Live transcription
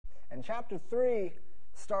And chapter 3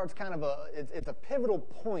 starts kind of it's a pivotal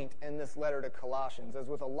point in this letter to Colossians. As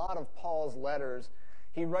with a lot of Paul's letters,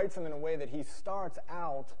 he writes them in a way that he starts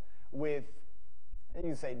out with,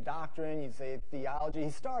 you say doctrine, you say theology. He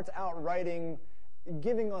starts out writing,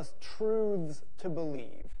 giving us truths to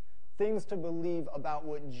believe, things to believe about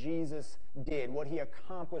what Jesus did, what he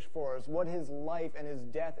accomplished for us, what his life and his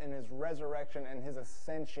death and his resurrection and his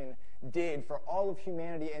ascension did for all of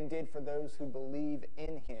humanity and did for those who believe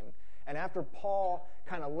in him. And after Paul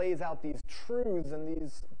kind of lays out these truths and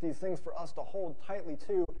these things for us to hold tightly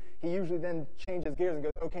to, he usually then changes gears and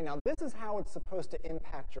goes, okay, now this is how it's supposed to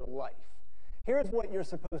impact your life. Here's what you're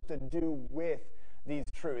supposed to do with these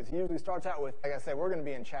truths. He usually starts out with, like I said, we're going to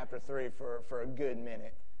be in chapter 3 for a good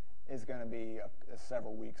minute. It's going to be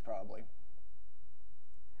several weeks probably.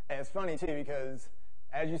 And it's funny too, because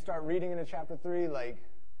as you start reading into chapter 3, like,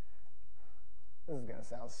 this is going to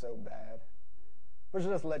sound so bad. But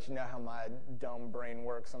just to let you know how my dumb brain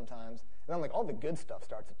works sometimes. And I'm like, all the good stuff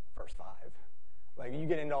starts at verse 5. Like, you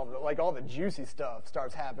get into all the juicy stuff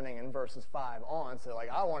starts happening in verses 5 on. So, like,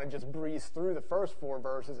 I want to just breeze through the first 4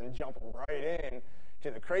 verses and jump right in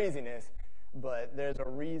to the craziness. But there's a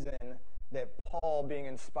reason that Paul, being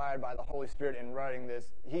inspired by the Holy Spirit in writing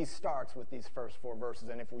this, he starts with these first 4 verses.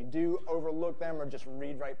 And if we do overlook them or just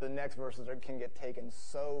read right, the next verses can get taken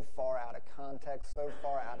so far out of context, so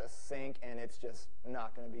far out of sync, and it's just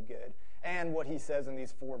not going to be good. And what he says in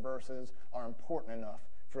these 4 verses are important enough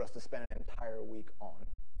for us to spend an entire week on.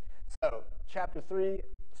 So, chapter 3,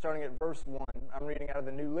 starting at verse 1, I'm reading out of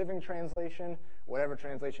the New Living Translation. Whatever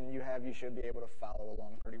translation you have, you should be able to follow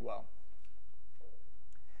along pretty well.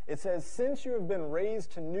 It says, "Since you have been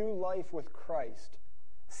raised to new life with Christ,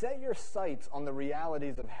 set your sights on the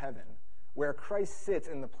realities of heaven, where Christ sits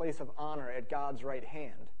in the place of honor at God's right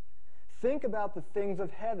hand. Think about the things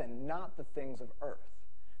of heaven, not the things of earth.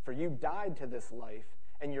 For you died to this life,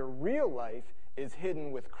 and your real life is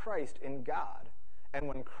hidden with Christ in God. And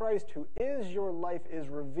when Christ, who is your life, is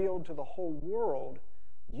revealed to the whole world,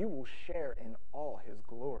 you will share in all his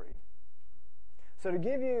glory." So to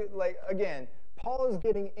give you, again, Paul is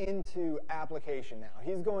getting into application now.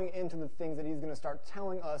 He's going into the things that he's going to start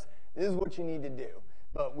telling us, this is what you need to do.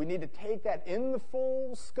 But we need to take that in the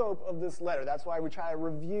full scope of this letter. That's why we try to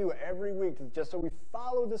review every week, just so we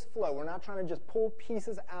follow this flow. We're not trying to just pull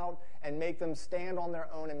pieces out and make them stand on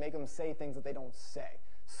their own and make them say things that they don't say.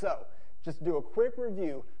 So, just to do a quick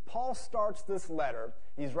review, Paul starts this letter.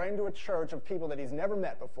 He's writing to a church of people that he's never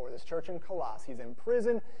met before, this church in Colossus. He's in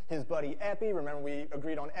prison. His buddy Epi, remember we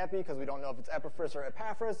agreed on Epi because we don't know if it's Epaphras or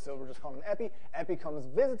Epaphras, so we're just calling him Epi. Epi comes,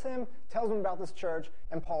 visits him, tells him about this church,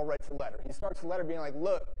 and Paul writes a letter. He starts the letter being like,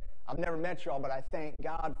 look, I've never met y'all, but I thank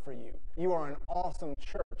God for you. You are an awesome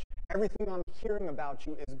church. Everything I'm hearing about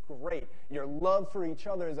you is great. Your love for each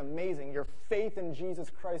other is amazing. Your faith in Jesus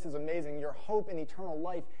Christ is amazing. Your hope in eternal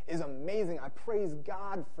life is amazing. I praise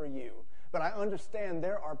God for you. But I understand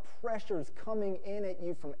there are pressures coming in at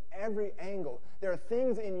you from every angle. There are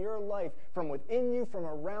things in your life from within you, from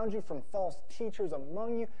around you, from false teachers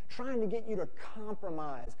among you, trying to get you to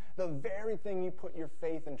compromise the very thing you put your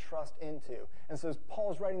faith and trust into. And so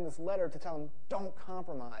Paul's writing this letter to tell them, don't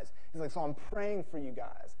compromise. He's like, so I'm praying for you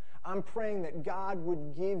guys. I'm praying that God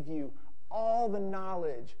would give you all the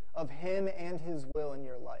knowledge of him and his will in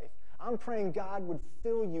your life. I'm praying God would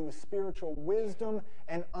fill you with spiritual wisdom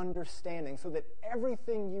and understanding so that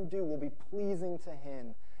everything you do will be pleasing to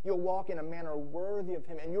him. You'll walk in a manner worthy of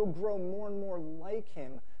him, and you'll grow more and more like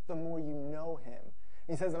him the more you know him.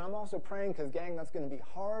 He says, and I'm also praying, because gang, that's going to be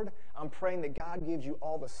hard, I'm praying that God gives you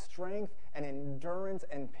all the strength and endurance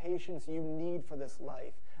and patience you need for this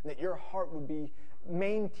life, and that your heart would be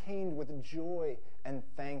maintained with joy and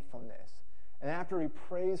thankfulness. And after he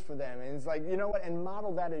prays for them, and he's like, you know what, and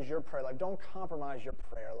model that as your prayer life. Don't compromise your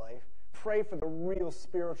prayer life. Pray for the real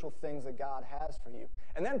spiritual things that God has for you.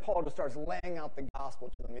 And then Paul just starts laying out the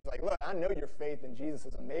gospel to them. He's like, look, I know your faith in Jesus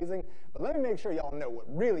is amazing, but let me make sure y'all know what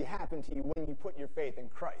really happened to you when you put your faith in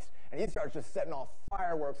Christ. And he starts just setting off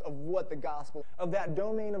fireworks of what the gospel, of that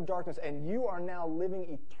domain of darkness, and you are now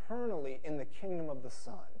living eternally in the kingdom of the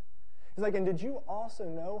Son. He's like, and did you also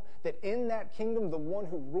know that in that kingdom, the one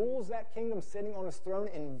who rules that kingdom sitting on his throne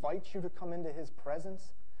invites you to come into his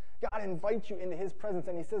presence? God invites you into his presence,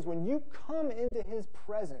 and he says, when you come into his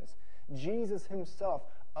presence, Jesus himself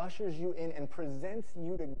ushers you in and presents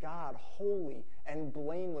you to God holy and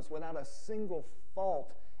blameless without a single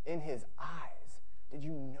fault in his eyes. Did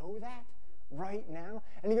you know that right now?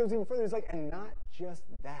 And he goes even further. He's like, and not just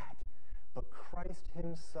that, but Christ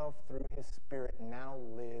himself through his Spirit now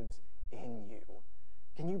lives in you.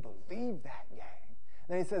 Can you believe that, gang?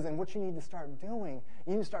 Then he says, and what you need to start doing,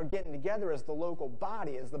 you need to start getting together as the local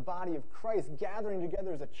body, as the body of Christ, gathering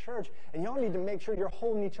together as a church, and y'all need to make sure you're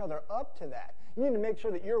holding each other up to that. You need to make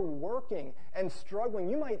sure that you're working and struggling.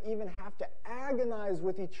 You might even have to agonize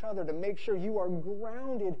with each other to make sure you are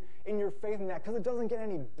grounded in your faith in that, because it doesn't get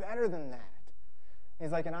any better than that. And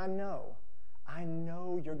he's like, and I know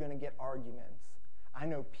you're going to get arguments. I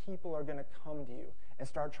know people are going to come to you and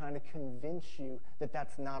start trying to convince you that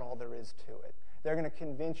that's not all there is to it. They're going to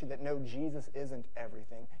convince you that, no, Jesus isn't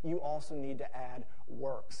everything. You also need to add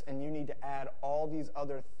works, and you need to add all these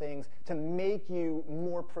other things to make you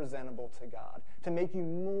more presentable to God, to make you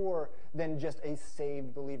more than just a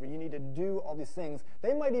saved believer. You need to do all these things.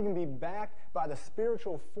 They might even be backed by the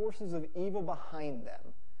spiritual forces of evil behind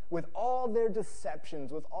them, with all their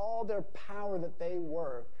deceptions, with all their power that they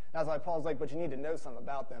work. That's why Paul's like, but you need to know something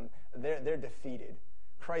about them. They're defeated.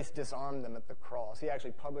 Christ disarmed them at the cross. He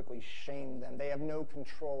actually publicly shamed them. They have no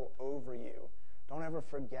control over you. Don't ever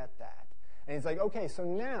forget that. And he's like, okay, so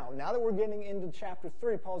now that we're getting into chapter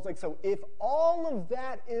 3, Paul's like, so if all of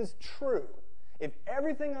that is true, if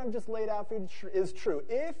everything I've just laid out for you is true,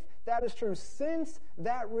 if that is true, since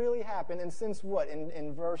that really happened, and since what?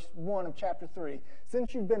 In verse 1 of chapter 3,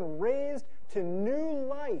 since you've been raised to new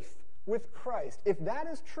life with Christ, if that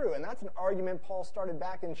is true, and that's an argument Paul started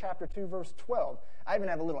back in chapter 2, verse 12. I even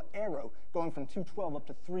have a little arrow going from 2:12 up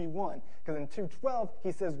to 3:1, because in 2:12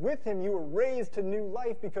 he says, with him you were raised to new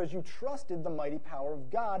life because you trusted the mighty power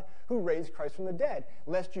of God who raised Christ from the dead.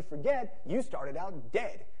 Lest you forget, you started out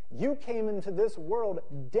dead. You came into this world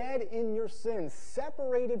dead in your sins,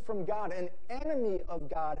 separated from God, an enemy of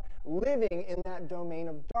God, living in that domain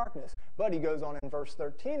of darkness. But he goes on in verse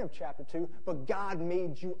 13 of chapter 2, but God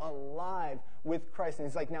made you alive with Christ. And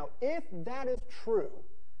he's like, now, if that is true,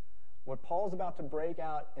 what Paul's about to break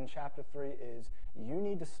out in chapter 3 is you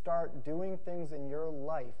need to start doing things in your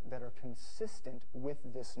life that are consistent with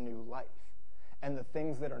this new life. And the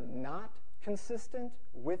things that are not consistent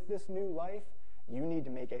with this new life, you need to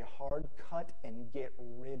make a hard cut and get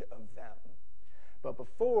rid of them. But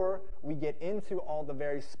before we get into all the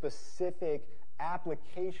very specific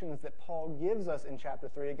applications that Paul gives us in chapter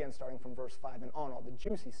 3, again, starting from verse 5 and on, all the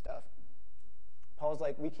juicy stuff, Paul's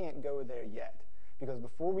like, we can't go there yet. Because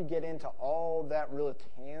before we get into all that really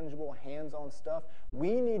tangible, hands-on stuff,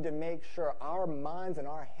 we need to make sure our minds and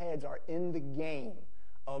our heads are in the game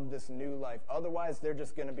of this new life. Otherwise, they're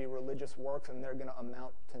just going to be religious works and they're going to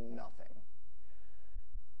amount to nothing.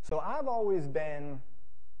 So I've always been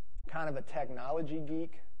kind of a technology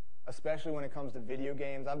geek, especially when it comes to video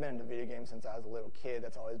games. I've been into video games since I was a little kid.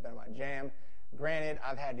 That's always been my jam. Granted,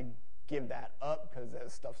 I've had to give that up because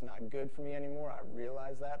that stuff's not good for me anymore. I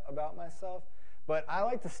realize that about myself. But I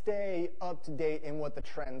like to stay up to date in what the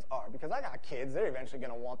trends are, because I got kids. They're eventually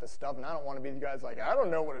going to want this stuff, and I don't want to be the guys like, I don't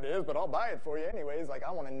know what it is, but I'll buy it for you anyways. Like, I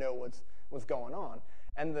want to know what's going on.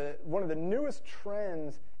 And one of the newest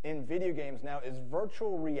trends in video games now is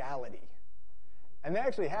virtual reality. And they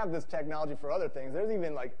actually have this technology for other things. There's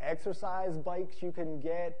even like exercise bikes you can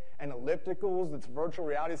get and ellipticals that's virtual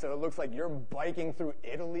reality, so it looks like you're biking through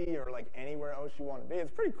Italy or like anywhere else you want to be.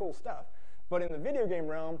 It's pretty cool stuff. But in the video game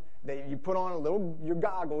realm, you put on your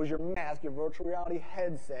goggles, your mask, your virtual reality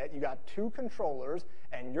headset, you got 2 controllers,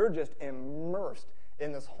 and you're just immersed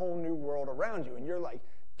in this whole new world around you. And you're like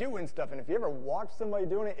doing stuff. And if you ever watch somebody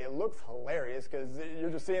doing it, it looks hilarious because you're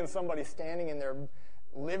just seeing somebody standing in their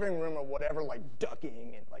living room or whatever, like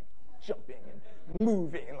ducking and like jumping and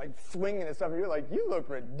moving and like swinging and stuff. And you're like, you look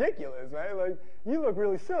ridiculous, man. Like, you look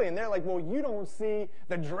really silly. And they're like, well, you don't see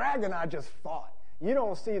the dragon I just fought. You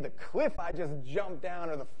don't see the cliff I just jumped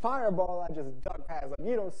down or the fireball I just ducked past. Like,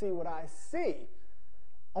 you don't see what I see.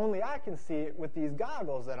 Only I can see it with these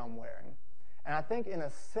goggles that I'm wearing. And I think in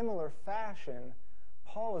a similar fashion,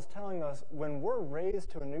 Paul is telling us when we're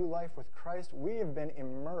raised to a new life with Christ, we have been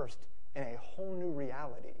immersed in a whole new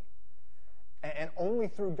reality. And only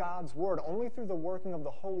through God's Word, only through the working of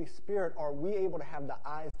the Holy Spirit are we able to have the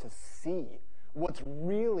eyes to see what's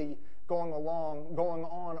really going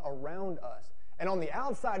on around us. And on the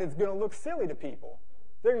outside, it's going to look silly to people.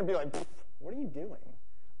 They're going to be like, what are you doing?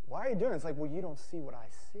 Why are you doing it? It's like, well, you don't see what I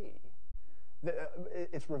see.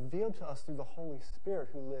 It's revealed to us through the Holy Spirit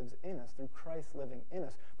who lives in us, through Christ living in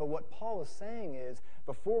us. But what Paul is saying is,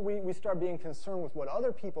 before we start being concerned with what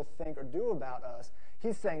other people think or do about us,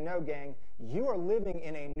 he's saying, no, gang, you are living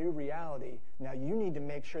in a new reality. Now you need to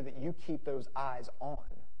make sure that you keep those eyes on.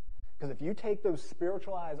 Because if you take those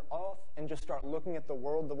spiritual eyes off and just start looking at the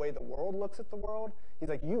world the way the world looks at the world, he's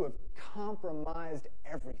like, you have compromised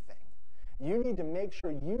everything. You need to make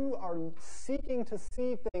sure you are seeking to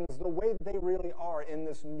see things the way that they really are in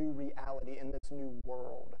this new reality, in this new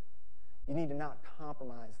world. You need to not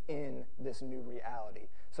compromise in this new reality.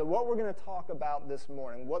 So what we're going to talk about this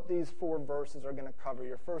morning, what these 4 verses are going to cover,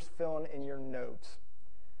 your first fill in your notes,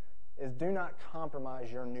 is do not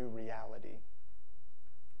compromise your new reality.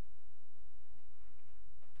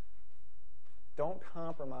 Don't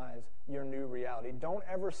compromise your new reality. Don't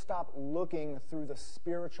ever stop looking through the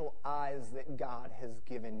spiritual eyes that God has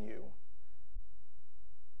given you.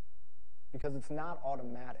 Because it's not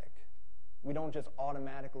automatic. We don't just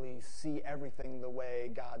automatically see everything the way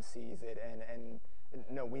God sees it. And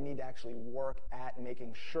no, we need to actually work at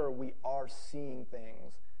making sure we are seeing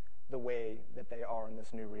things the way that they are in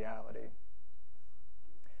this new reality.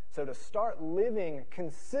 So to start living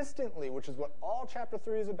consistently, which is what all chapter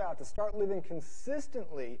 3 is about, to start living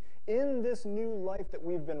consistently in this new life that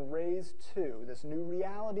we've been raised to, this new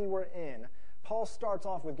reality we're in, Paul starts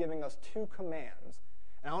off with giving us 2 commands.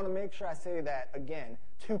 And I want to make sure I say that again,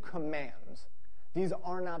 2 commands. These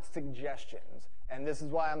are not suggestions. And this is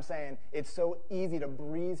why I'm saying it's so easy to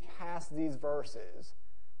breeze past these verses.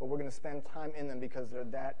 But we're going to spend time in them because they're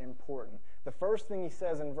that important. The first thing he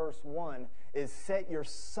says in verse 1 is set your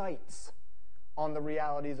sights on the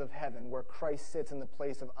realities of heaven, where Christ sits in the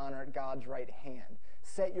place of honor at God's right hand.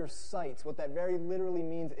 Set your sights. What that very literally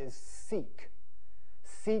means is seek.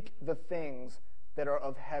 Seek the things that are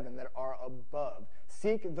of heaven, that are above.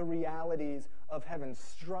 Seek the realities of heaven.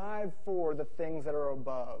 Strive for the things that are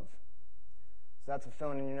above. So that's a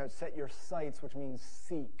fill in your notes. Set your sights, which means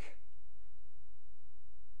seek.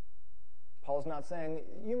 Paul's not saying,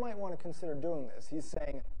 you might want to consider doing this. He's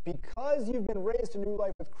saying, because you've been raised to new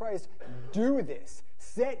life with Christ, do this.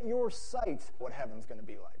 Set your sights what heaven's going to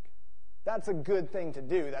be like. That's a good thing to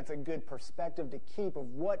do. That's a good perspective to keep of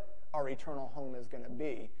what our eternal home is going to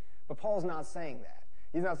be. But Paul's not saying that.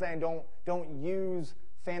 He's not saying don't use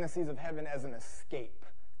fantasies of heaven as an escape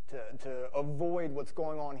to avoid what's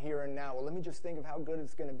going on here and now. Well, let me just think of how good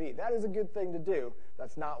it's going to be. That is a good thing to do.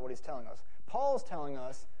 That's not what he's telling us. Paul's telling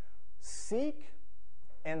us, seek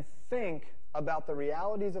and think about the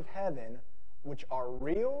realities of heaven, which are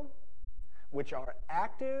real, which are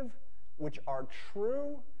active, which are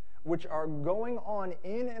true, which are going on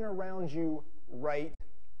in and around you right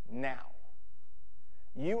now.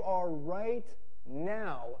 You are right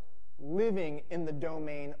now living in the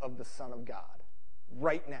domain of the Son of God.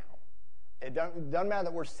 Right now. It doesn't matter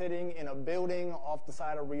that we're sitting in a building off the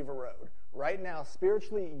side of Riva Road. Right now,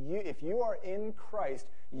 spiritually, if you are in Christ,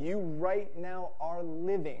 you right now are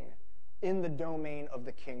living in the domain of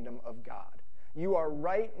the kingdom of God. You are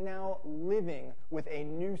right now living with a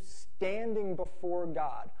new standing before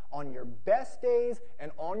God. On your best days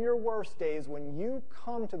and on your worst days, when you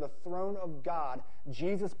come to the throne of God,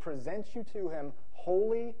 Jesus presents you to him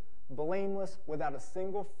holy, blameless, without a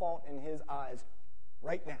single fault in his eyes,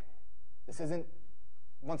 right now. This isn't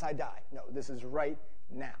once I die. No, this is right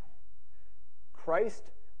now. Christ,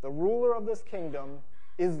 the ruler of this kingdom,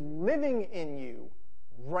 is living in you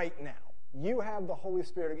right now. You have the Holy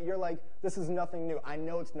Spirit. You're like, this is nothing new. I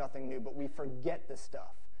know it's nothing new, but we forget this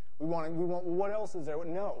stuff. We want, what else is there?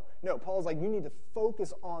 No, Paul's like, you need to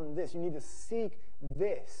focus on this. You need to seek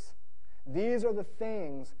this. These are the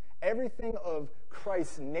things, everything of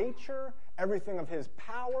Christ's nature, everything of his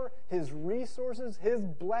power, his resources, his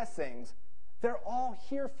blessings, they're all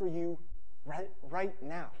here for you right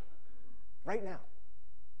now. Right now.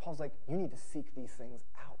 Paul's like, you need to seek these things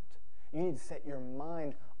out. You need to set your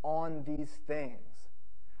mind on these things.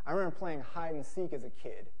 I remember playing hide and seek as a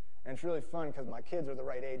kid. And it's really fun because my kids are the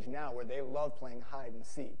right age now where they love playing hide and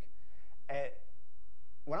seek. And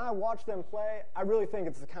when I watch them play, I really think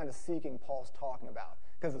it's the kind of seeking Paul's talking about.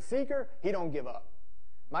 Because the seeker, he don't give up.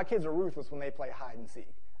 My kids are ruthless when they play hide and seek.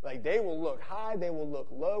 Like, they will look high, they will look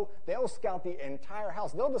low, they'll scout the entire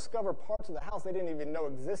house. They'll discover parts of the house they didn't even know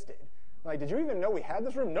existed. Like, did you even know we had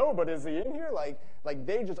this room? No, but is he in here? Like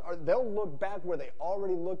they just are, they'll look back where they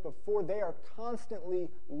already looked before. They are constantly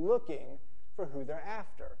looking for who they're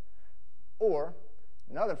after. Or,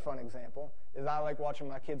 another fun example is I like watching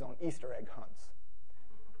my kids on Easter egg hunts.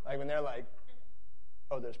 Like when they're like,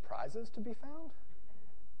 oh, there's prizes to be found?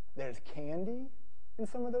 There's candy in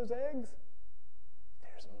some of those eggs?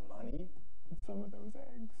 There's money in some of those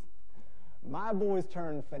eggs? My boys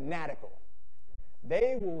turn fanatical.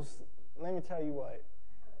 They will, let me tell you what,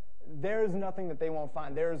 there is nothing that they won't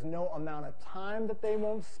find. There is no amount of time that they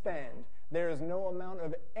won't spend. There is no amount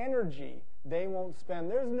of energy they won't spend.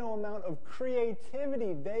 There's no amount of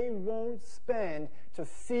creativity they won't spend to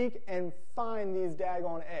seek and find these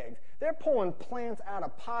daggone eggs. They're pulling plants out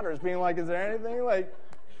of potters, being like, is there anything? Like,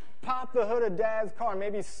 pop the hood of Dad's car,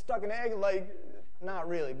 maybe stuck an egg, like, not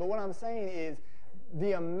really. But what I'm saying is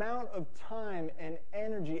the amount of time and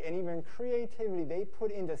energy and even creativity they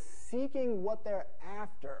put into seeking what they're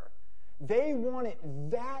after. They want it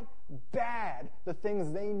that bad, the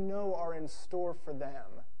things they know are in store for them.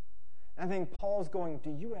 And I think Paul's going,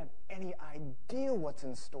 do you have any idea what's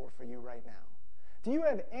in store for you right now? Do you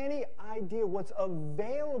have any idea what's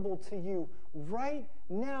available to you right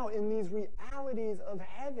now in these realities of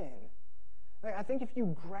heaven? Like, I think if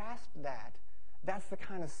you grasp that, that's the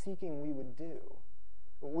kind of seeking we would do.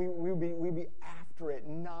 We'd be after it,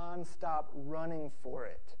 nonstop running for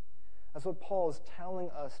it. That's what Paul is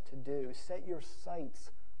telling us to do. Set your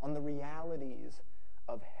sights on the realities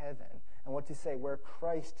of heaven. And what to say, where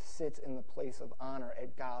Christ sits in the place of honor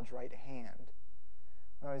at God's right hand.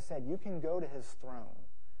 When I said, you can go to his throne.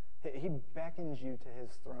 He beckons you to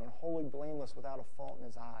his throne, wholly blameless, without a fault in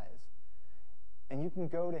his eyes. And you can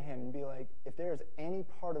go to him and be like, if there's any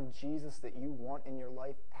part of Jesus that you want in your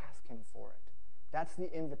life, ask him for it. That's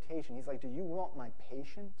the invitation. He's like, do you want my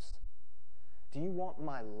patience? Do you want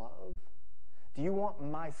my love? Do you want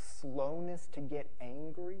my slowness to get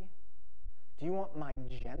angry? Do you want my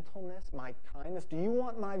gentleness, my kindness? Do you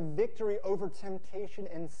want my victory over temptation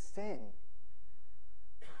and sin?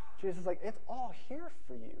 Jesus is like, it's all here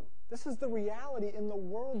for you. This is the reality in the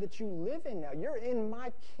world that you live in now. You're in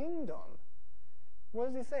my kingdom. What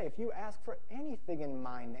does he say? If you ask for anything in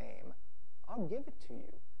my name, I'll give it to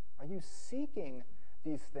you. Are you seeking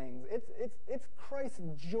these things? It's Christ's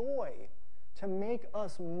joy to make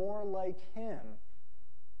us more like him.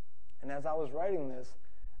 And as I was writing this,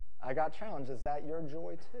 I got challenged. Is that your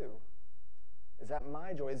joy too? Is that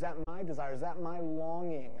my joy? Is that my desire? Is that my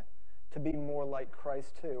longing to be more like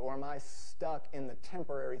Christ too? Or am I stuck in the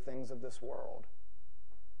temporary things of this world?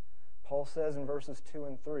 Paul says in verses 2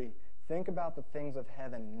 and 3, think about the things of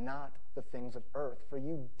heaven, not the things of earth. For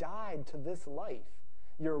you died to this life.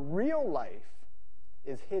 Your real life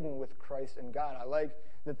is hidden with Christ in God. I like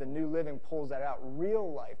that the New Living pulls that out,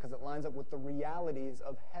 real life, because it lines up with the realities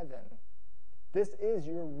of heaven. This is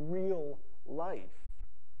your real life.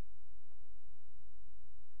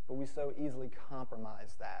 But we so easily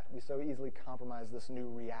compromise that. We so easily compromise this new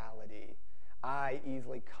reality. I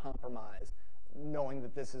easily compromise knowing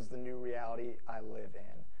that this is the new reality I live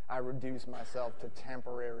in. I reduce myself to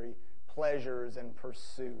temporary pleasures and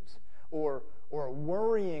pursuits. Or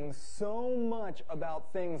worrying so much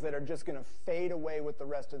about things that are just going to fade away with the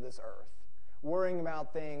rest of this earth. Worrying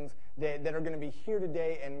about things that are going to be here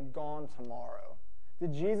today and gone tomorrow.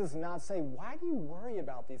 Did Jesus not say, why do you worry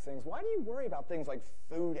about these things? Why do you worry about things like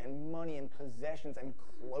food and money and possessions and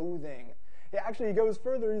clothing? Actually, he goes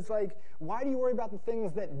further. He's like, why do you worry about the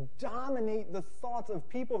things that dominate the thoughts of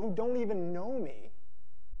people who don't even know me?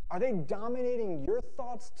 Are they dominating your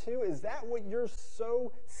thoughts too? Is that what you're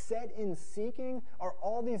so set in seeking? Are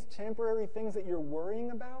all these temporary things that you're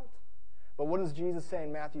worrying about? But what does Jesus say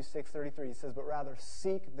in Matthew 6:33? He says, but rather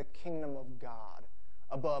seek the kingdom of God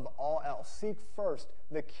above all else. Seek first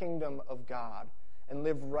the kingdom of God and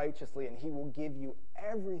live righteously, and he will give you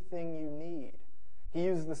everything you need. He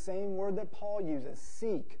uses the same word that Paul uses,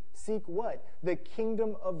 seek. Seek what? The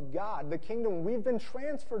kingdom of God, the kingdom we've been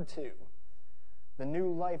transferred to. The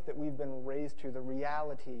new life that we've been raised to, the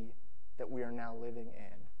reality that we are now living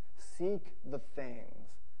in. Seek the things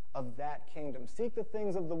of that kingdom. Seek the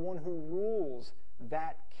things of the one who rules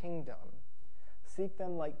that kingdom. Seek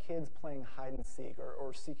them like kids playing hide and seek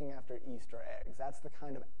or seeking after Easter eggs. That's the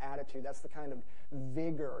kind of attitude, that's the kind of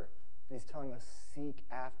vigor that he's telling us, seek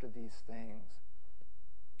after these things.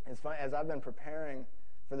 It's funny, as I've been preparing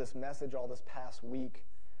for this message all this past week,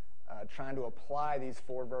 trying to apply these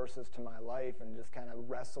 4 verses to my life and just kind of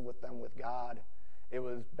wrestle with them with God. It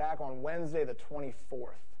was back on Wednesday the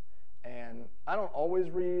 24th. And I don't always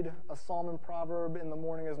read a psalm and proverb in the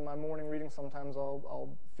morning as my morning reading. Sometimes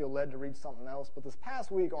I'll feel led to read something else. But this past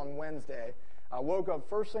week on Wednesday, I woke up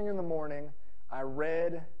first thing in the morning. I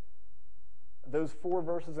read those 4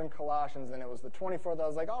 verses in Colossians, and it was the 24th. I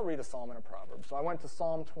was like, I'll read a psalm and a proverb. So I went to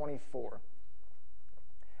Psalm 24.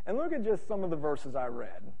 And look at just some of the verses I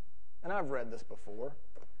read. And I've read this before.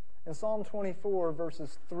 In Psalm 24,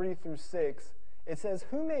 verses 3 through 6, it says,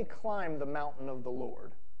 who may climb the mountain of the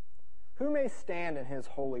Lord? Who may stand in his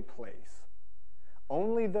holy place?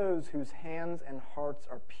 Only those whose hands and hearts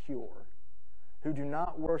are pure, who do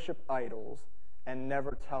not worship idols and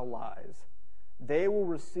never tell lies. They will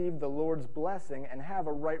receive the Lord's blessing and have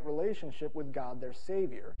a right relationship with God their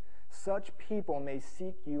Savior. Such people may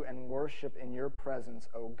seek you and worship in your presence,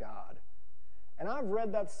 O God. And I've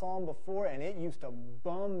read that psalm before, and it used to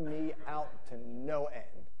bum me out to no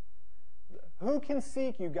end. Who can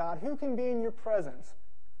seek you, God? Who can be in your presence?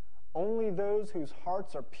 Only those whose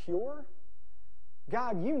hearts are pure?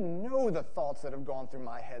 God, you know the thoughts that have gone through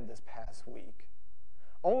my head this past week.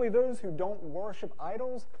 Only those who don't worship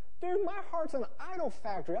idols? Dude, my heart's an idol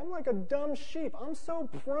factory. I'm like a dumb sheep. I'm so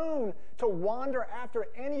prone to wander after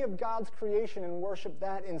any of God's creation and worship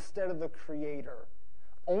that instead of the Creator.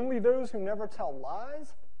 Only those who never tell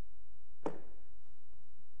lies?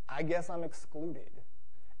 I guess I'm excluded.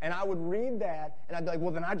 And I would read that, and I'd be like,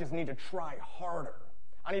 well, then I just need to try harder.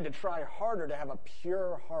 I need to try harder to have a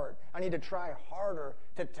pure heart. I need to try harder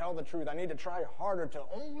to tell the truth. I need to try harder to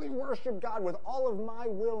only worship God with all of my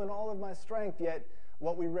will and all of my strength. Yet,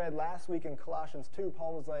 what we read last week in Colossians 2,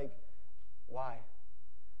 Paul was like, why?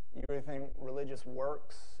 You really think religious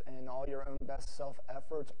works and all your own best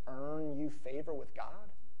self-efforts earn you favor with God?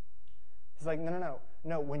 He's like, no.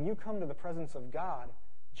 When you come to the presence of God,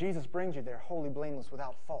 Jesus brings you there, holy, blameless,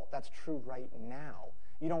 without fault. That's true right now.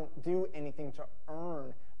 You don't do anything to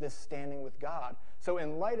earn this standing with God. So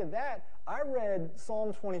in light of that, I read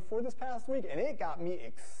Psalm 24 this past week, and it got me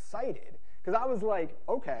excited. Because I was like,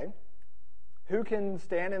 okay, who can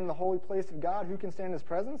stand in the holy place of God? Who can stand in his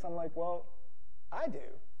presence? I'm like, well, I do,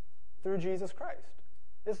 through Jesus Christ.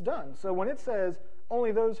 It's done. So when it says,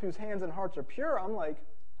 only those whose hands and hearts are pure, I'm like,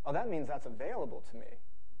 oh, that means that's available to me.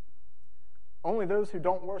 Only those who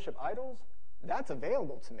don't worship idols, that's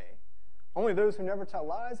available to me. Only those who never tell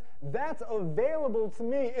lies, that's available to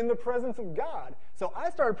me in the presence of God. So I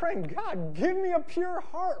started praying, God, give me a pure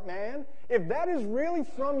heart, man. If that is really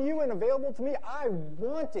from you and available to me, I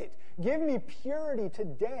want it. Give me purity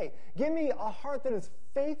today. Give me a heart that is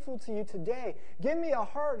faithful to you today. Give me a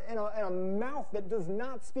heart and a mouth that does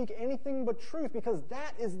not speak anything but truth, because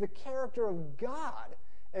that is the character of God.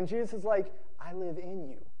 And Jesus is like, I live in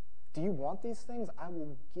you. Do you want these things? I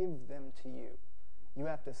will give them to you. You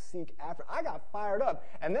have to seek after. I got fired up.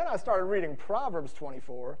 And then I started reading Proverbs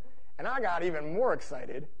 24, and I got even more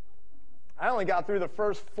excited. I only got through the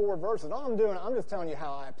first 4 verses. All I'm just telling you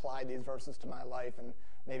how I applied these verses to my life, and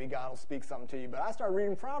maybe God will speak something to you. But I started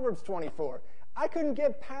reading Proverbs 24. I couldn't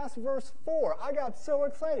get past verse 4. I got so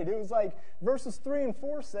excited. It was like verses 3 and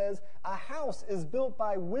 4 says, a house is built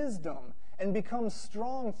by wisdom and becomes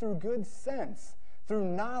strong through good sense. Through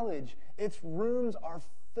knowledge, its rooms are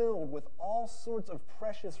filled with all sorts of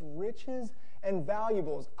precious riches and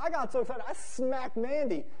valuables. I got so excited, I smacked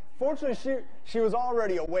Mandy. Fortunately, she was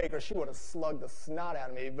already awake, or she would have slugged the snot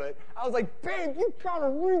out of me. But I was like, babe, you gotta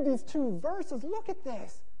read these 2 verses. Look at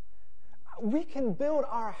this. We can build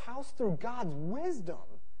our house through God's wisdom,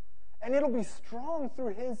 and it'll be strong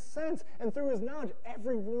through his sense and through his knowledge.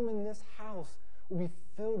 Every room in this house will be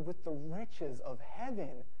filled with the riches of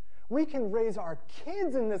heaven. We can raise our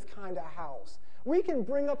kids in this kind of house. We can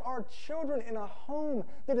bring up our children in a home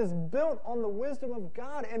that is built on the wisdom of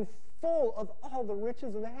God and full of all the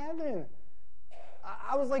riches of heaven.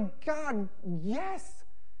 I was like, God, yes.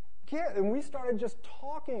 Yeah. And we started just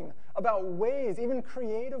talking about ways, even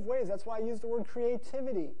creative ways. That's why I used the word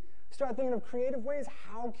creativity. Started thinking of creative ways.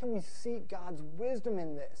 How can we seek God's wisdom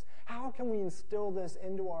in this? How can we instill this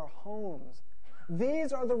into our homes?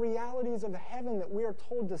 These are the realities of heaven that we are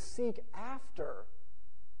told to seek after.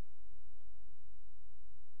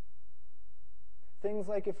 Things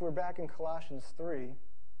like, if we're back in Colossians 3,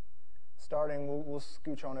 starting, we'll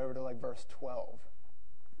scooch on over to like verse 12.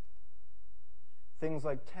 Things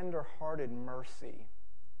like tender-hearted mercy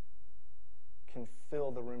can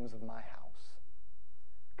fill the rooms of my house.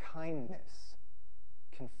 Kindness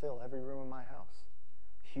can fill every room of my house.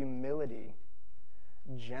 Humility,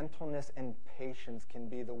 gentleness, and patience can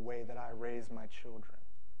be the way that I raise my children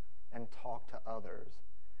and talk to others.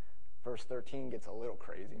 Verse 13 gets a little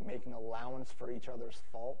crazy. Making allowance for each other's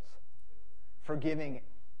faults. Forgiving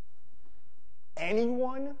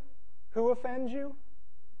anyone who offends you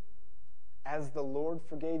as the Lord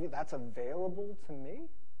forgave you. That's available to me.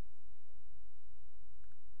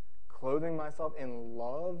 Clothing myself in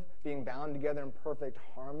love, being bound together in perfect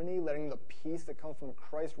harmony, letting the peace that comes from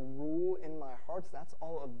Christ rule in my hearts. That's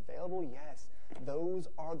all available. Yes, those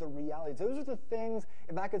are the realities. Those are the things,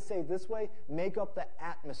 if I could say it this way, make up the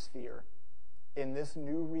atmosphere in this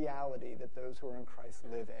new reality that those who are in Christ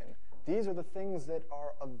live in. These are the things that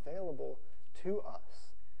are available to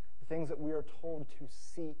us, the things that we are told to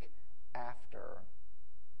seek after.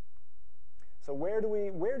 So where do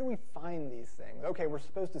we find these things? Okay, we're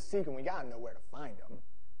supposed to seek them. We got to know where to find them.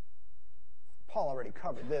 Paul already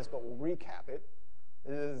covered this, but we'll recap it.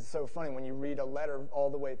 It is so funny when you read a letter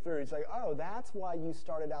all the way through. It's like, oh, that's why you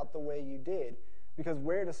started out the way you did. Because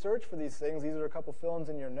where to search for these things, these are a couple fill-ins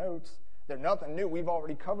in your notes. They're nothing new. We've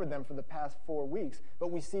already covered them for the past 4 weeks,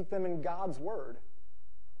 but we seek them in God's Word.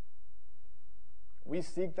 We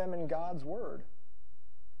seek them in God's Word.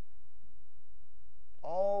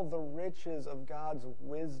 All the riches of God's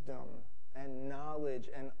wisdom and knowledge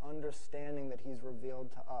and understanding that He's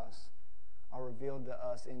revealed to us are revealed to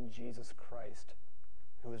us in Jesus Christ,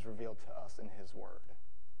 who is revealed to us in His Word.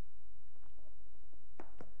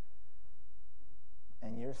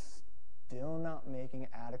 And you're still not making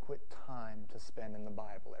adequate time to spend in the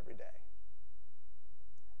Bible every day.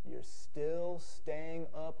 You're still staying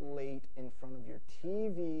up late in front of your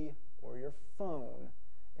TV or your phone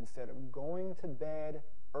instead of going to bed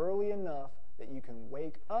early enough that you can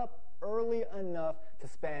wake up early enough to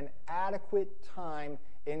spend adequate time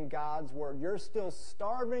in God's Word. You're still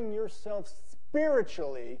starving yourself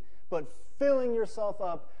spiritually, but filling yourself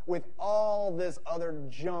up with all this other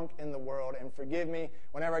junk in the world. And forgive me,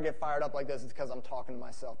 whenever I get fired up like this, it's because I'm talking to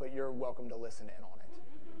myself, but you're welcome to listen in on it.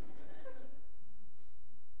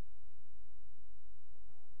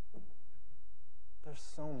 There's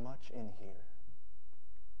so much in here.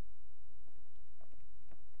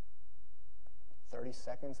 30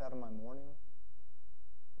 seconds out of my morning?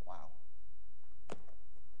 Wow.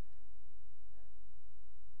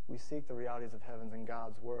 We seek the realities of heavens in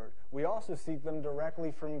God's Word. We also seek them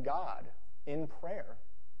directly from God in prayer.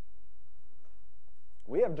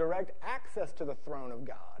 We have direct access to the throne of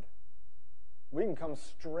God. We can come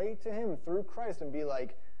straight to Him through Christ and be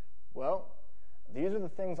like, well, these are the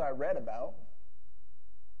things I read about,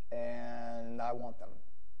 and I want them.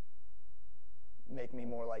 Make me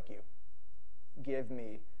more like you. Give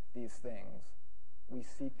me these things. We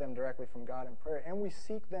seek them directly from God in prayer, and we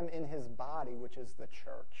seek them in His body, which is the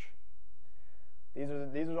church.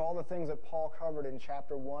 These are all the things that Paul covered in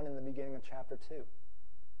chapter 1 and the beginning of chapter 2. And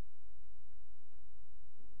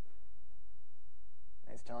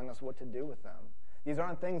he's telling us what to do with them. These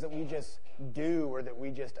aren't things that we just do or that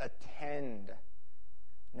we just attend.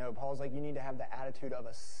 No, Paul's like, you need to have the attitude of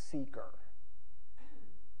a seeker.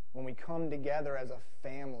 When we come together as a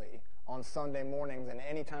family on Sunday mornings and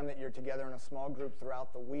any time that you're together in a small group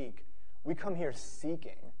throughout the week, we come here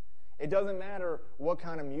seeking. It doesn't matter what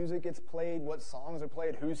kind of music gets played, what songs are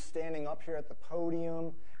played, who's standing up here at the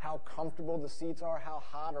podium, how comfortable the seats are, how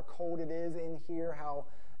hot or cold it is in here, how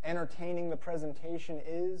entertaining the presentation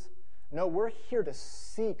is. No, we're here to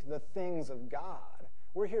seek the things of God.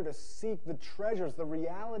 We're here to seek the treasures, the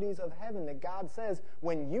realities of heaven that God says,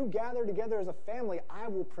 when you gather together as a family, I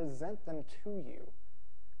will present them to you.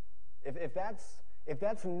 If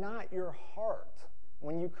that's not your heart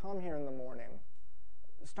when you come here in the morning,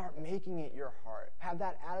 start making it your heart. Have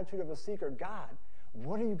that attitude of a seeker. God,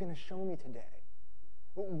 what are you going to show me today?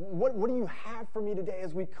 What do you have for me today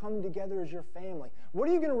as we come together as your family? What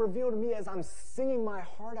are you going to reveal to me as I'm singing my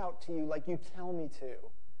heart out to you like you tell me to?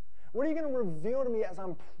 What are you going to reveal to me as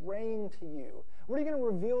I'm praying to you? What are you going to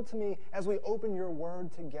reveal to me as we open your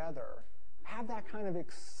word together? Have that kind of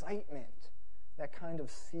excitement, that kind of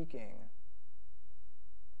seeking.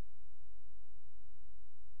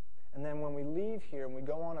 And then when we leave here and we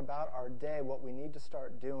go on about our day, what we need to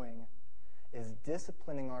start doing is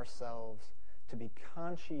disciplining ourselves to be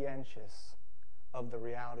conscientious of the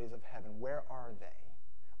realities of heaven. Where are they?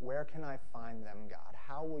 Where can I find them, God?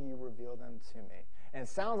 How will you reveal them to me? And it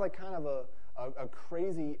sounds like kind of a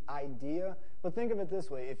crazy idea, but think of it this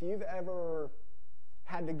way. If you've ever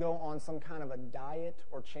had to go on some kind of a diet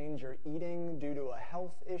or change your eating due to a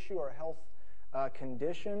health issue or a health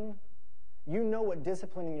condition, you know what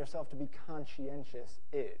disciplining yourself to be conscientious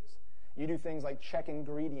is. You do things like check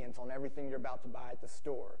ingredients on everything you're about to buy at the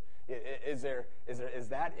store. Is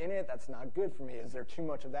that in it? That's not good for me. Is there too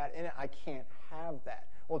much of that in it? I can't have that.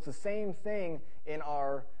 Well, it's the same thing in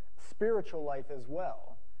our spiritual life as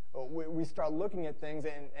well. We start looking at things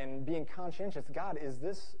and being conscientious. God, is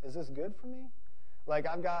this good for me? Like,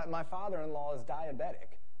 I've got my father-in-law is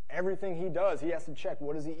diabetic. Everything he does, he has to check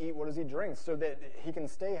what does he eat, what does he drink, so that he can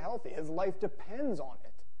stay healthy. His life depends on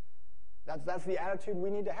it. That's the attitude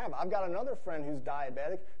we need to have. I've got another friend who's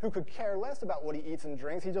diabetic who could care less about what he eats and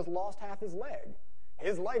drinks. He just lost half his leg.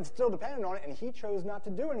 His life still depended on it, and he chose not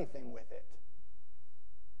to do anything with it.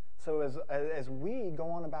 So as we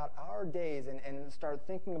go on about our days and start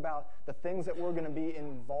thinking about the things that we're going to be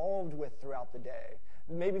involved with throughout the day,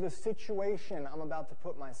 maybe the situation I'm about to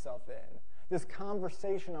put myself in, this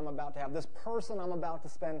conversation I'm about to have, this person I'm about to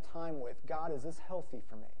spend time with, God, is this healthy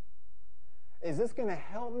for me? Is this going to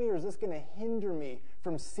help me or is this going to hinder me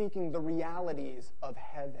from seeking the realities of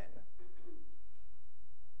heaven?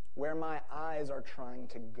 Where my eyes are trying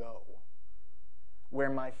to go,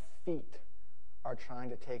 where my feet are trying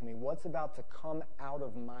to take me? What's about to come out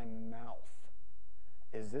of my mouth?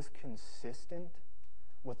 Is this consistent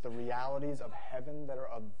with the realities of heaven that are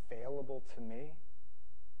available to me?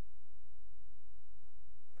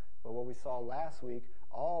 But what we saw last week,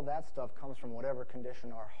 all that stuff comes from whatever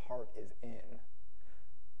condition our heart is in.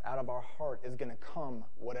 Out of our heart is going to come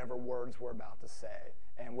whatever words we're about to say,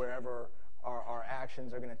 and wherever our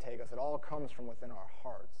actions are going to take us. It all comes from within our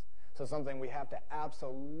hearts. So something we have to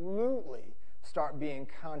absolutely start being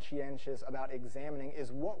conscientious about examining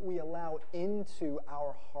is what we allow into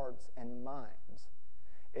our hearts and minds.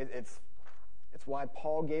 It's why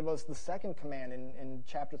Paul gave us the second command in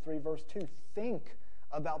chapter 3, verse 2. Think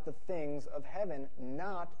about the things of heaven,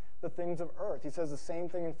 not the things of earth. He says the same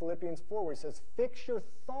thing in Philippians 4, where he says, fix your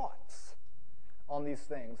thoughts on these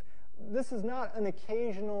things. This is not an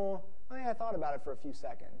occasional, I thought about it for a few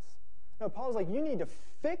seconds. No, Paul's like, you need to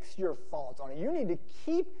fix your thoughts on it. You need to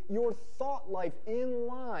keep your thought life in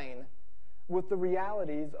line with the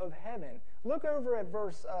realities of heaven. Look over at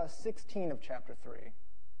verse 16 of chapter 3.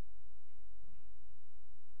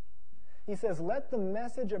 He says, let the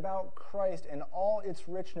message about Christ and all its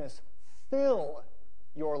richness fill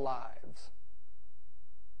your lives.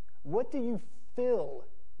 What do you fill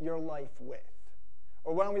your life with?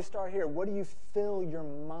 Or why don't we start here? What do you fill your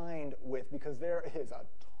mind with? Because there is a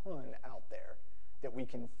ton out there that we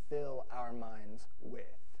can fill our minds with.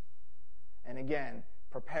 And again,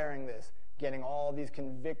 preparing this, getting all these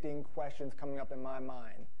convicting questions coming up in my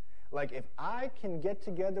mind. Like, if I can get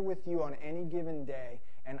together with you on any given day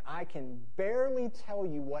and I can barely tell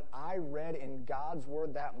you what I read in God's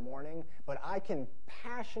Word that morning, but I can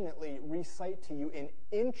passionately recite to you in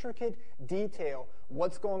intricate detail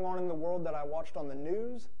what's going on in the world that I watched on the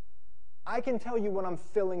news, I can tell you what I'm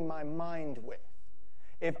filling my mind with.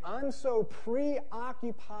 If I'm so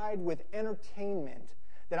preoccupied with entertainment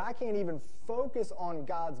that I can't even focus on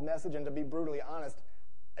God's message, and to be brutally honest,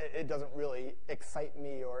 it doesn't really excite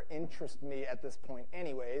me or interest me at this point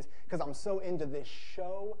anyways, because I'm so into this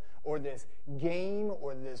show or this game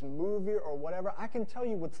or this movie or whatever, I can tell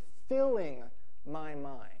you what's filling my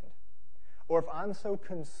mind. Or if I'm so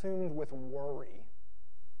consumed with worry,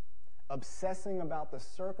 obsessing about the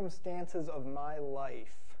circumstances of my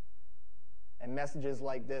life, and messages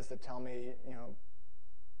like this that tell me,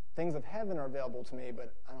 things of heaven are available to me,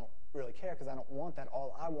 but I don't really care because I don't want that.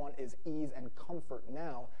 All I want is ease and comfort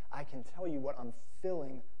now. I can tell you what I'm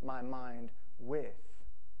filling my mind with.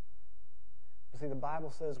 You see, the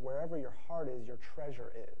Bible says wherever your heart is, your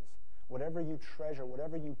treasure is. Whatever you treasure,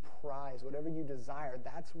 whatever you prize, whatever you desire,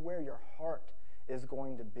 that's where your heart is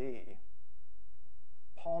going to be.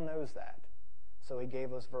 Paul knows that, so he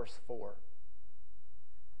gave us verse 4.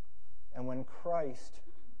 And when Christ,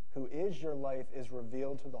 who is your life, is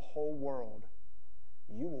revealed to the whole world,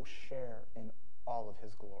 you will share in all of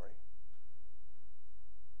his glory.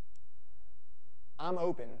 I'm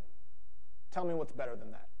open. Tell me what's better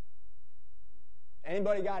than that.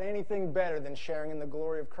 Anybody got anything better than sharing in the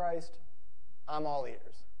glory of Christ? I'm all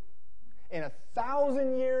ears. In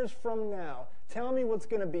 1,000 years from now, tell me what's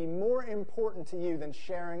going to be more important to you than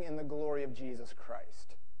sharing in the glory of Jesus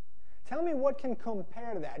Christ. Tell me what can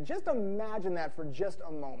compare to that. Just imagine that for just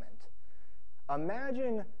a moment.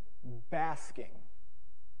 Imagine basking,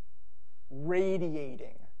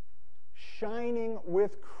 radiating, shining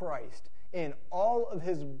with Christ in all of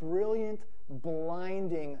his brilliant,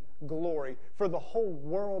 blinding glory for the whole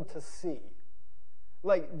world to see.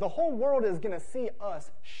 Like, the whole world is going to see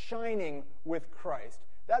us shining with Christ.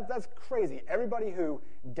 That's crazy. Everybody who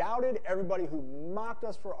doubted, everybody who mocked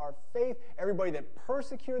us for our faith, everybody that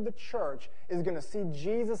persecuted the church is going to see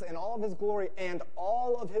Jesus in all of his glory and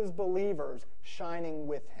all of his believers shining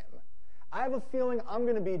with him. I have a feeling I'm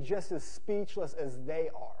going to be just as speechless as they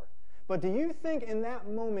are. But do you think in that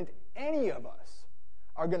moment any of us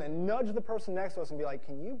are going to nudge the person next to us and be like,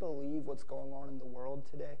 can you believe what's going on in the world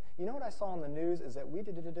today? You know what I saw on the news is that we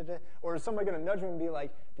did. Or is somebody going to nudge me and be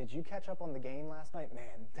like, did you catch up on the game last night? Man,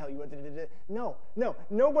 tell you what, No.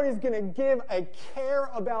 Nobody's going to give a care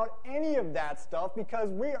about any of that stuff because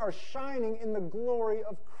we are shining in the glory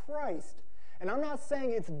of Christ. And I'm not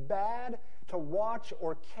saying it's bad to watch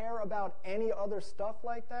or care about any other stuff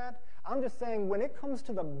like that. I'm just saying when it comes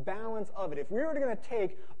to the balance of it, if we were going to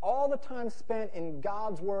take all the time spent in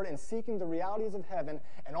God's Word and seeking the realities of heaven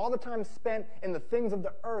and all the time spent in the things of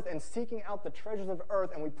the earth and seeking out the treasures of earth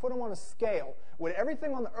and we put them on a scale, would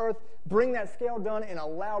everything on the earth bring that scale down in a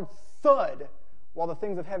loud thud while the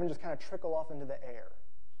things of heaven just kind of trickle off into the air?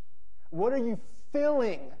 What are you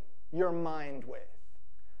filling your mind with?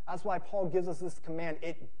 That's why Paul gives us this command.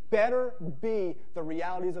 It better be the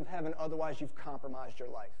realities of heaven, otherwise you've compromised your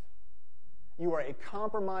life. You are a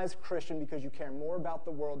compromised Christian because you care more about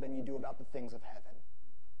the world than you do about the things of heaven.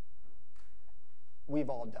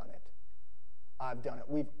 We've all done it. I've done it.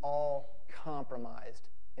 We've all compromised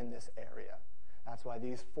in this area. That's why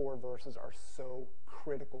these 4 verses are so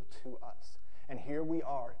critical to us. And here we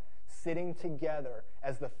are, sitting together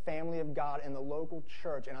as the family of God in the local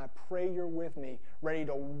church, and I pray you're with me, ready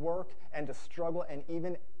to work and to struggle and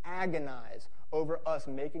even agonize over us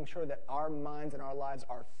making sure that our minds and our lives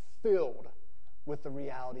are filled with the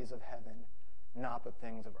realities of heaven, not the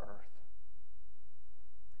things of earth.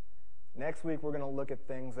 Next week, we're going to look at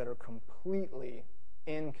things that are completely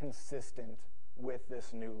inconsistent with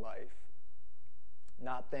this new life.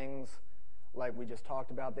 Not things like we just talked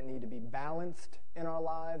about that need to be balanced in our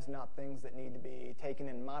lives, not things that need to be taken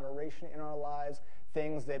in moderation in our lives,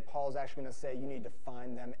 things that Paul's actually going to say you need to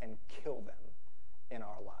find them and kill them in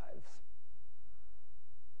our lives.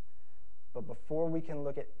 But before we can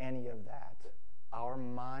look at any of that, our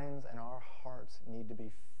minds and our hearts need to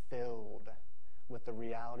be filled with the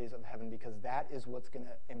realities of heaven, because that is what's going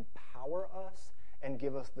to empower us and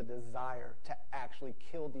give us the desire to actually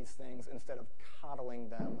kill these things instead of coddling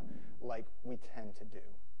them like we tend to do.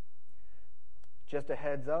 Just a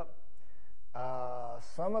heads up,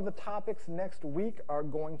 some of the topics next week are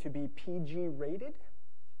going to be PG rated,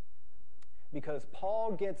 because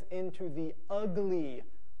Paul gets into the ugly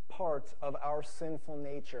parts of our sinful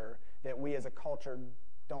nature that we as a culture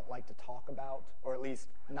don't like to talk about, or at least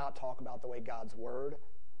not talk about the way God's Word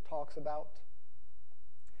talks about.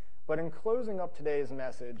 But in closing up today's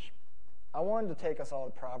message, I wanted to take us all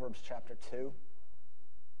to Proverbs chapter 2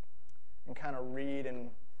 and kind of read and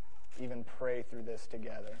even pray through this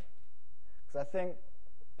together. Because I think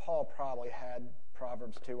Paul probably had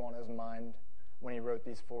Proverbs 2 on his mind when he wrote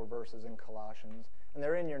these 4 verses in Colossians. And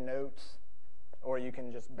they're in your notes, or you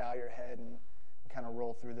can just bow your head and kind of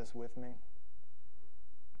roll through this with me.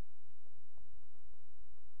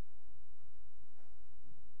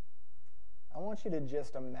 I want you to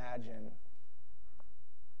just imagine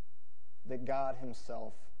that God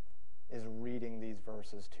himself is reading these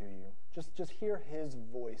verses to you. Just hear his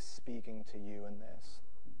voice speaking to you in this.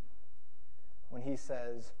 When he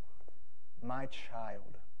says, "My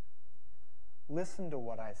child, listen to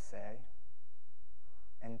what I say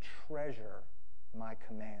and treasure my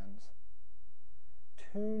commands.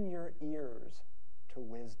 Tune your ears to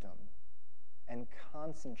wisdom and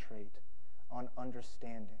concentrate on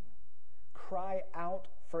understanding. Cry out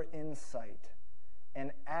for insight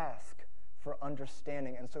and ask for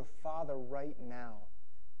understanding." And so, Father, right now,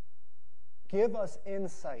 give us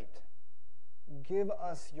insight. Give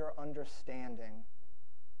us your understanding.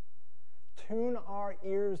 Tune our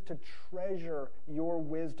ears to treasure your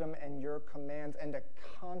wisdom and your commands and to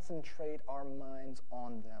concentrate our minds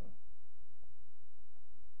on them.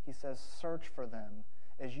 He says, search for them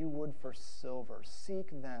as you would for silver. Seek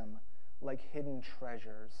them like hidden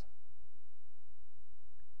treasures.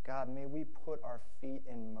 God, may we put our feet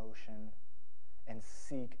in motion and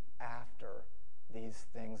seek after these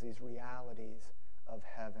things, these realities of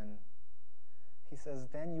heaven. He says,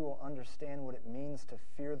 then you will understand what it means to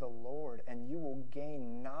fear the Lord, and you will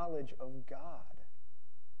gain knowledge of God.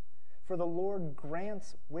 For the Lord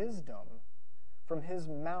grants wisdom. From his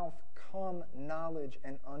mouth come knowledge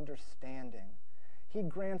and understanding. He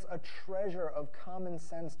grants a treasure of common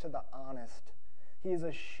sense to the honest. He is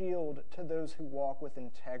a shield to those who walk with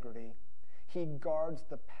integrity. He guards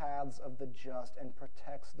the paths of the just and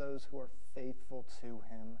protects those who are faithful to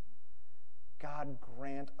him. God,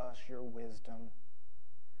 grant us your wisdom.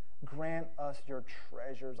 Grant us your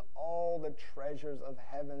treasures, all the treasures of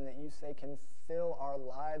heaven that you say can fill our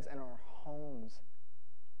lives and our homes.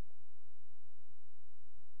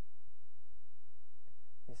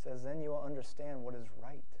 He says, then you will understand what is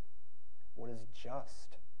right, what is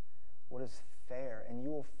just, what is fair, and you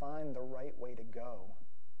will find the right way to go.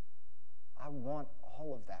 I want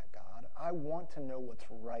all of that, God. I want to know what's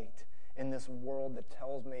right in this world that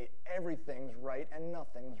tells me everything's right and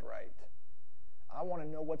nothing's right. I want to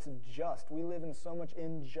know what's just. We live in so much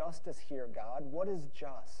injustice here, God. What is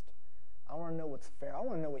just? I want to know what's fair. I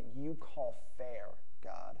want to know what you call fair,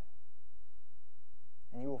 God.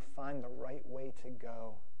 And you will find the right way to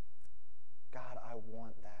go. God, I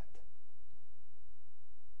want that.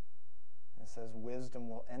 It says, wisdom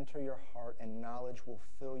will enter your heart and knowledge will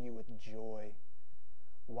fill you with joy.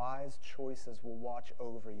 Wise choices will watch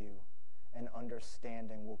over you and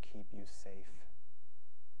understanding will keep you safe.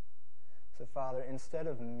 So, Father, instead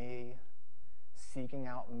of me seeking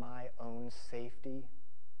out my own safety,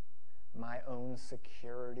 my own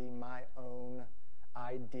security, my own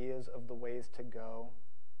ideas of the ways to go,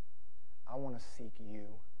 I want to seek you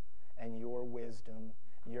and your wisdom,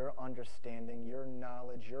 your understanding, your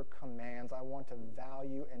knowledge, your commands. I want to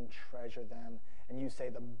value and treasure them. And you say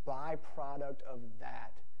the byproduct of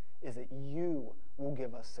that is that you will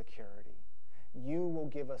give us security. You will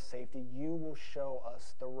give us safety. You will show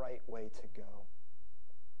us the right way to go.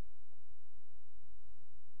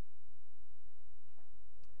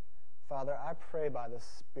 Father, I pray by the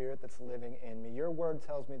Spirit that's living in me. Your word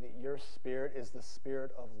tells me that your Spirit is the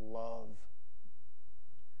Spirit of love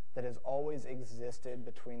that has always existed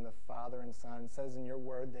between the Father and Son. It says in your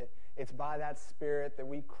word that it's by that Spirit that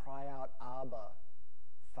we cry out, Abba,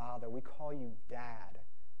 Father. We call you Dad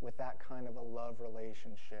with that kind of a love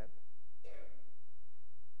relationship.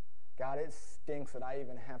 God, it stinks that I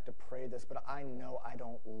even have to pray this, but I know I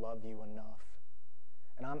don't love you enough.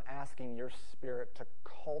 And I'm asking your Spirit to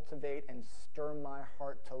cultivate and stir my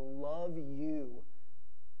heart to love you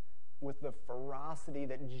with the ferocity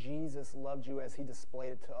that Jesus loved you as he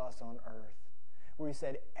displayed it to us on earth. Where he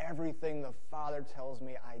said, everything the Father tells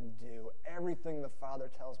me I do. Everything the Father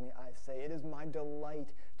tells me I say. It is my delight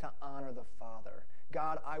to honor the Father.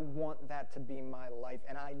 God, I want that to be my life.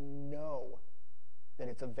 And I know that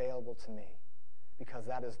it's available to me because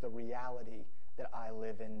that is the reality that I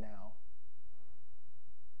live in now.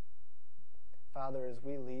 Father, as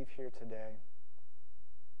we leave here today,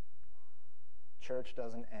 church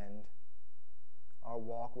doesn't end. Our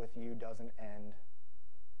walk with you doesn't end.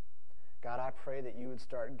 God, I pray that you would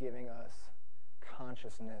start giving us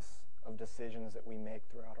consciousness of decisions that we make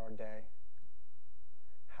throughout our day.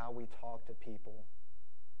 How we talk to people,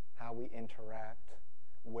 how we interact,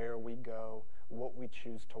 where we go, what we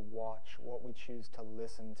choose to watch, what we choose to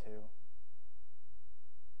listen to.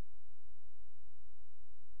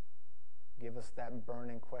 Give us that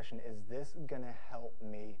burning question, is this going to help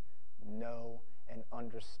me know and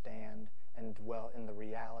understand and dwell in the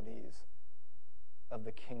realities of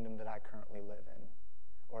the kingdom that I currently live in?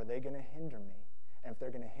 Or are they going to hinder me? And if they're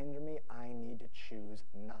going to hinder me, I need to choose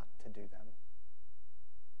not to do them.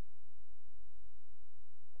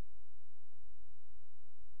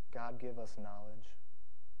 God, give us knowledge.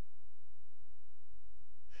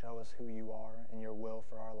 Show us who you are and your will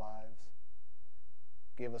for our lives.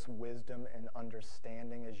 Give us wisdom and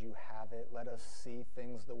understanding as you have it. Let us see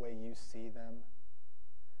things the way you see them.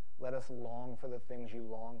 Let us long for the things you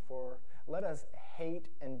long for. Let us hate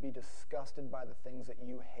and be disgusted by the things that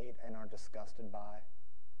you hate and are disgusted by.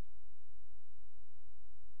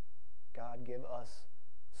 God, give us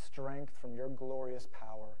strength from your glorious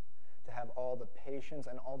power to have all the patience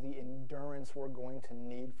and all the endurance we're going to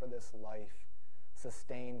need for this life,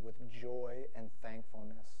 sustained with joy and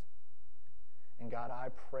thankfulness. And God, I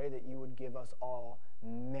pray that you would give us all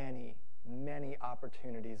many, many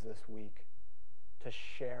opportunities this week to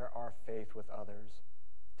share our faith with others,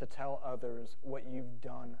 to tell others what you've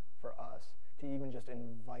done for us, to even just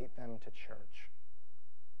invite them to church.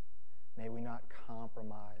 May we not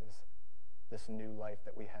compromise this new life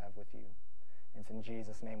that we have with you. And it's in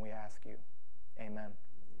Jesus' name we ask you. Amen.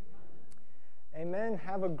 Amen.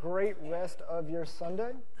 Have a great rest of your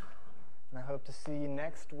Sunday, and I hope to see you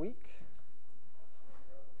next week.